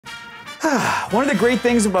One of the great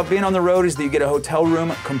things about being on the road is that you get a hotel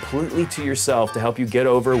room completely to yourself to help you get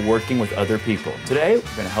over working with other people. Today, we're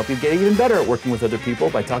going to help you get even better at working with other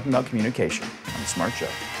people by talking about communication on The Smart Show.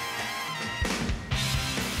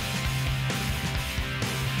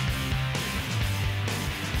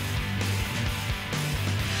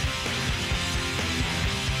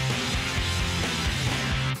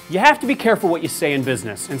 You have to be careful what you say in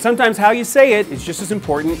business, and sometimes how you say it is just as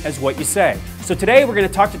important as what you say. So today we're going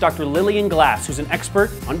to talk to Dr. Lillian Glass, who's an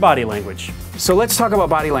expert on body language. So let's talk about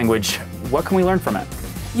body language. What can we learn from it?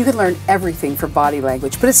 You can learn everything from body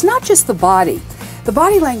language, but it's not just the body. The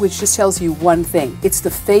body language just tells you one thing. It's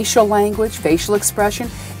the facial language, facial expression,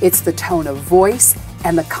 it's the tone of voice,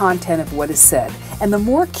 and the content of what is said. And the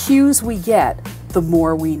more cues we get, the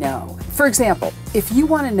more we know. For example, if you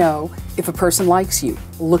want to know if a person likes you,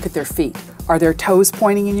 look at their feet. Are their toes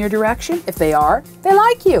pointing in your direction? If they are, they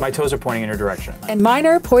like you. My toes are pointing in your direction. And mine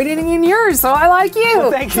are pointing in yours, so I like you.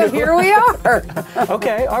 Well, thank you. So here we are.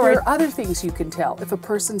 Okay, all right. There are other things you can tell. If a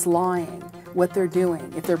person's lying, what they're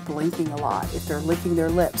doing, if they're blinking a lot, if they're licking their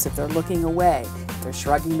lips, if they're looking away, if they're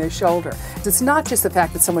shrugging their shoulder. It's not just the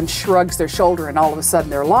fact that someone shrugs their shoulder and all of a sudden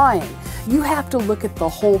they're lying. You have to look at the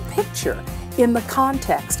whole picture in the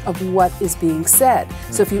context of what is being said.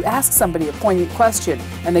 So if you ask somebody a poignant question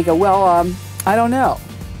and they go, well, I don't know,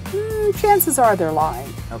 chances are they're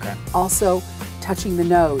lying. Okay. Also, touching the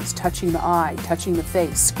nose, touching the eye, touching the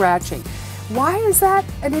face, scratching. Why is that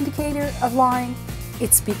an indicator of lying?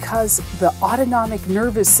 It's because the autonomic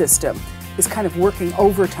nervous system is kind of working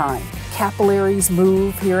overtime. Capillaries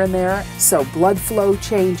move here and there, so blood flow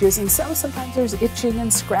changes, and so sometimes there's itching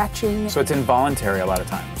and scratching. So it's involuntary a lot of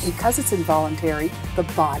times. Because it's involuntary, the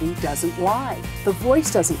body doesn't lie. The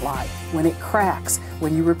voice doesn't lie. When it cracks,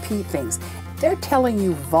 when you repeat things, they're telling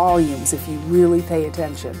you volumes if you really pay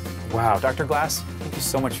attention. Wow, Dr. Glass, thank you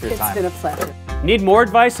so much for your time. It's been a pleasure. Need more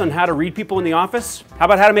advice on how to read people in the office? How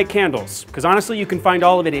about how to make candles? Because honestly, you can find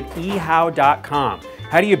all of it at ehow.com.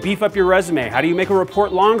 How do you beef up your resume? How do you make a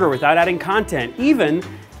report longer without adding content? Even,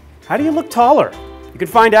 how do you look taller? You can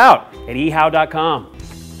find out at ehow.com.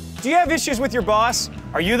 Do you have issues with your boss?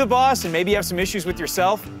 Are you the boss and maybe you have some issues with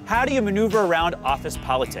yourself? How do you maneuver around office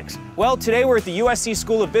politics? Well, today we're at the USC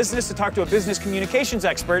School of Business to talk to a business communications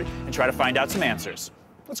expert and try to find out some answers.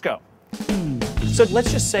 Let's go. So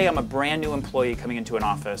let's just say I'm a brand new employee coming into an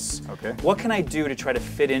office. Okay. What can I do to try to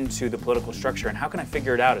fit into the political structure, and how can I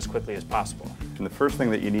figure it out as quickly as possible? And the first thing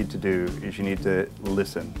that you need to do is you need to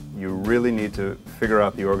listen. You really need to figure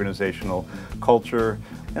out the organizational culture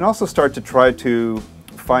and also start to try to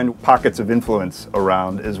find pockets of influence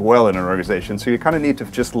around as well in an organization. So you kind of need to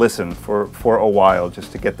just listen for a while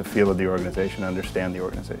just to get the feel of the organization, understand the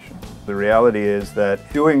organization. The reality is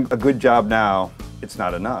that doing a good job now, it's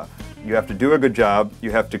not enough. You have to do a good job, you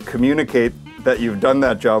have to communicate that you've done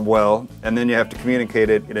that job well, and then you have to communicate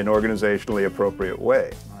it in an organizationally appropriate way.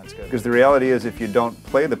 Oh, that's good. Because the reality is if you don't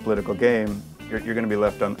play the political game, you're going to be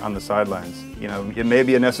left on the sidelines. You know, it may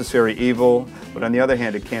be a necessary evil, but on the other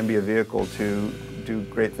hand, it can be a vehicle to do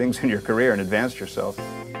great things in your career and advance yourself.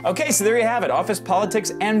 Okay, so there you have it, office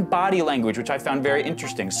politics and body language, which I found very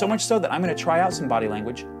interesting. So much so that I'm going to try out some body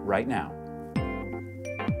language right now.